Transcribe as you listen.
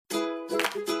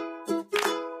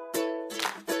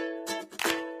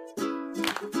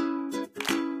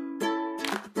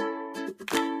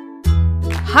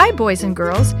Hi, boys and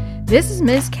girls. This is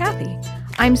Ms. Kathy.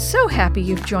 I'm so happy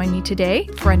you've joined me today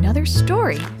for another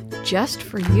story just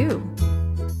for you.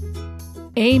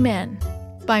 Amen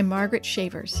by Margaret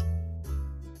Shavers.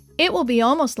 It will be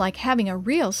almost like having a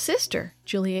real sister,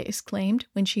 Julia exclaimed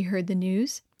when she heard the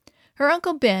news. Her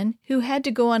Uncle Ben, who had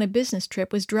to go on a business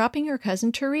trip, was dropping her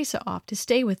cousin Teresa off to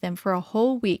stay with them for a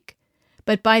whole week.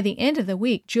 But by the end of the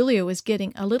week, Julia was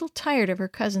getting a little tired of her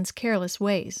cousin's careless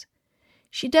ways.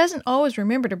 "She doesn't always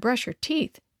remember to brush her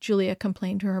teeth," Julia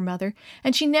complained to her mother,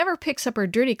 "and she never picks up her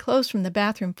dirty clothes from the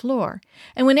bathroom floor.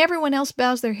 And when everyone else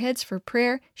bows their heads for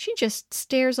prayer, she just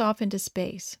stares off into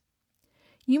space."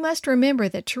 "You must remember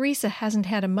that Teresa hasn't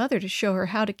had a mother to show her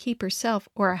how to keep herself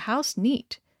or a house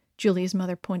neat," Julia's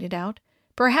mother pointed out.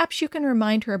 "Perhaps you can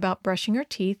remind her about brushing her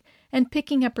teeth and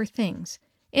picking up her things.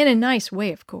 In a nice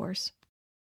way, of course."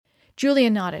 Julia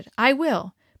nodded. "I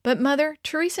will. But, Mother,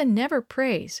 Teresa never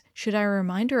prays. Should I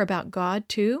remind her about God,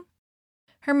 too?"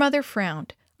 Her mother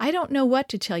frowned. "I don't know what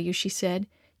to tell you," she said.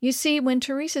 "You see, when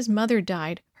Teresa's mother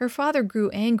died, her father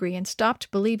grew angry and stopped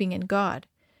believing in God.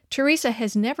 Teresa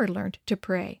has never learned to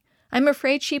pray. I'm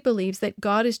afraid she believes that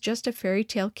God is just a fairy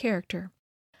tale character.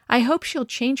 I hope she'll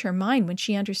change her mind when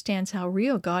she understands how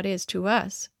real God is to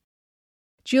us."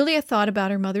 Julia thought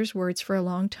about her mother's words for a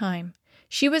long time.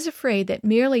 She was afraid that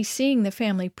merely seeing the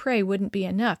family pray wouldn't be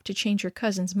enough to change her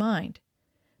cousin's mind.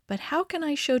 "But how can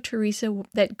I show Teresa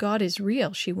that God is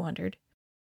real?" she wondered.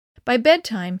 By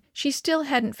bedtime, she still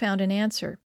hadn't found an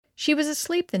answer. She was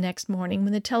asleep the next morning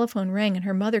when the telephone rang and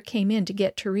her mother came in to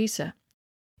get Teresa.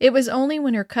 It was only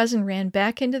when her cousin ran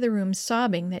back into the room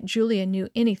sobbing that Julia knew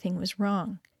anything was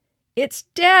wrong. "It's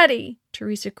Daddy!"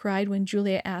 Teresa cried when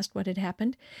Julia asked what had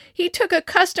happened. "He took a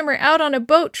customer out on a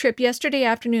boat trip yesterday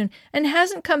afternoon and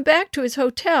hasn't come back to his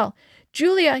hotel.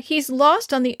 Julia, he's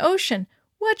lost on the ocean.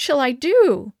 What shall I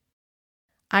do?"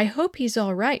 "I hope he's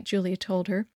all right," Julia told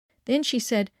her. Then she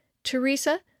said,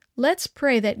 "Teresa, let's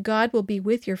pray that God will be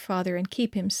with your father and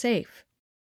keep him safe."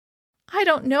 "I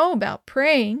don't know about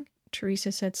praying,"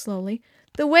 Teresa said slowly.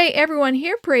 "The way everyone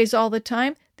here prays all the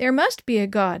time, there must be a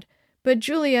God. But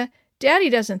Julia,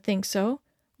 Daddy doesn't think so.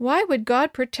 Why would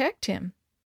God protect him?"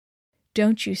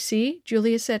 "Don't you see?"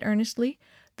 Julia said earnestly.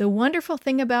 "The wonderful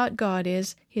thing about God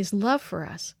is His love for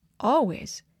us,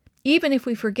 always. Even if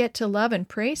we forget to love and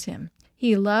praise Him,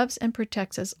 He loves and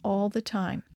protects us all the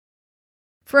time."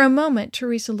 For a moment,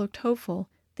 Teresa looked hopeful.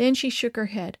 Then she shook her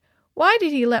head. "Why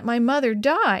did He let my mother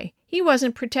die? He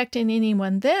wasn't protecting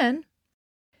anyone then."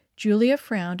 Julia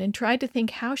frowned and tried to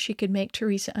think how she could make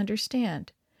Teresa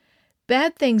understand.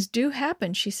 "Bad things do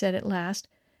happen," she said at last.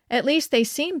 "At least they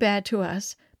seem bad to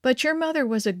us. But your mother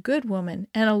was a good woman,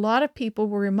 and a lot of people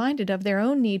were reminded of their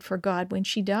own need for God when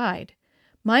she died.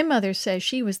 My mother says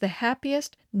she was the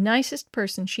happiest, nicest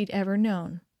person she'd ever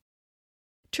known."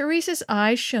 Teresa's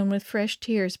eyes shone with fresh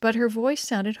tears, but her voice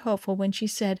sounded hopeful when she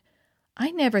said,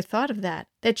 "I never thought of that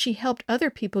she helped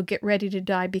other people get ready to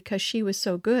die because she was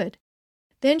so good."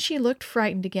 Then she looked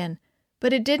frightened again.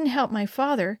 "But it didn't help my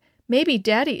father. Maybe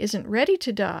Daddy isn't ready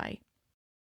to die."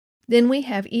 "Then we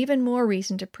have even more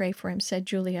reason to pray for him," said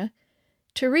Julia.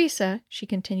 "Teresa," she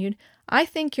continued, "I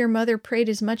think your mother prayed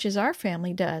as much as our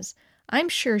family does. I'm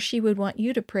sure she would want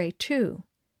you to pray too."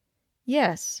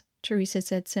 "Yes," Teresa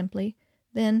said simply.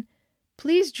 Then,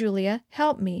 "Please, Julia,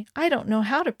 help me. I don't know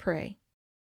how to pray."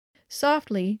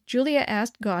 Softly, Julia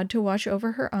asked God to watch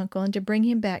over her uncle and to bring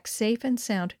him back safe and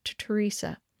sound to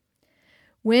Teresa.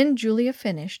 When Julia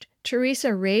finished,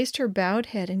 Teresa raised her bowed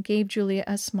head and gave Julia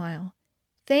a smile.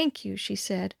 "Thank you," she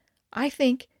said.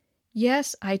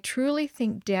 Yes, I truly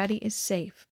think Daddy is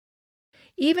safe."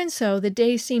 Even so, the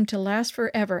days seemed to last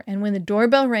forever, and when the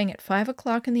doorbell rang at 5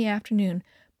 o'clock in the afternoon,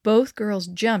 both girls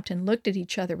jumped and looked at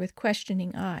each other with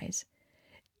questioning eyes.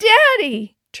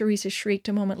 "Daddy!" Teresa shrieked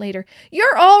a moment later.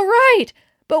 "You're all right!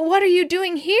 But what are you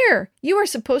doing here? You were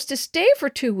supposed to stay for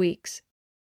 2 weeks."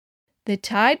 "The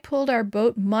tide pulled our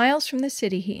boat miles from the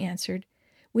city," he answered.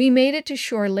 "We made it to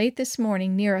shore late this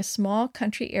morning near a small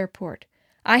country airport.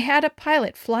 I had a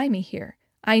pilot fly me here.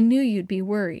 I knew you'd be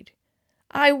worried."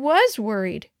 "I was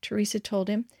worried," Teresa told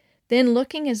him. Then,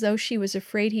 looking as though she was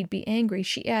afraid he'd be angry,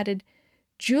 she added,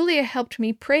 "Julia helped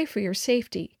me pray for your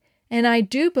safety. And I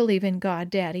do believe in God,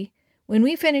 Daddy. When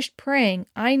we finished praying,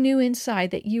 I knew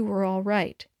inside that you were all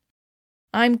right."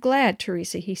 "I'm glad,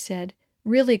 Teresa," he said.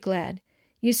 "Really glad.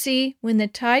 You see, when the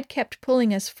tide kept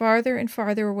pulling us farther and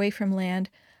farther away from land,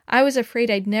 I was afraid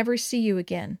I'd never see you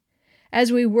again.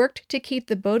 As we worked to keep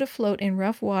the boat afloat in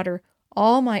rough water,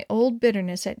 all my old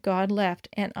bitterness at God left,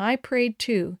 and I prayed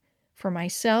too, for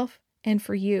myself and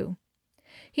for you."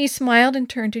 He smiled and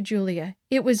turned to Julia.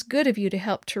 "It was good of you to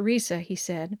help Teresa," he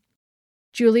said.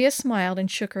 Julia smiled and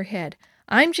shook her head.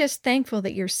 I'm just thankful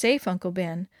that you're safe, Uncle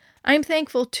Ben. I'm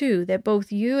thankful, too, that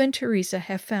both you and Teresa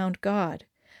have found God.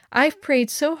 I've prayed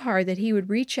so hard that He would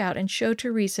reach out and show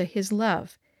Teresa His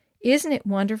love. Isn't it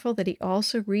wonderful that He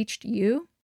also reached you?"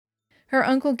 Her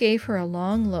uncle gave her a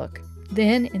long look.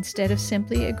 Then, instead of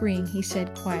simply agreeing, he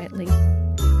said quietly,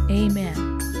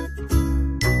 "Amen."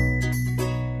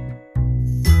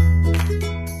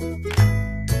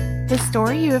 The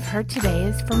story you have heard today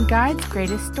is from God's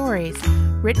Greatest Stories,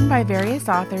 written by various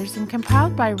authors and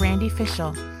compiled by Randy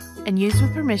Fischel, and used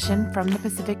with permission from the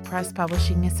Pacific Press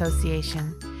Publishing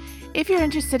Association. If you're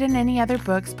interested in any other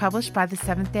books published by the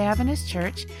Seventh-day Adventist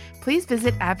Church, please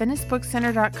visit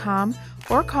AdventistBookCenter.com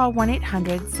or call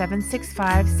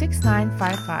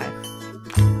 1-800-765-6955.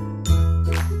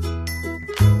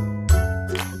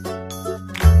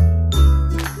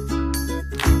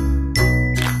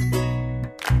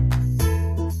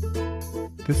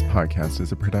 This podcast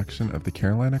is a production of the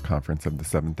Carolina Conference of the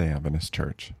Seventh-day Adventist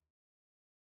Church.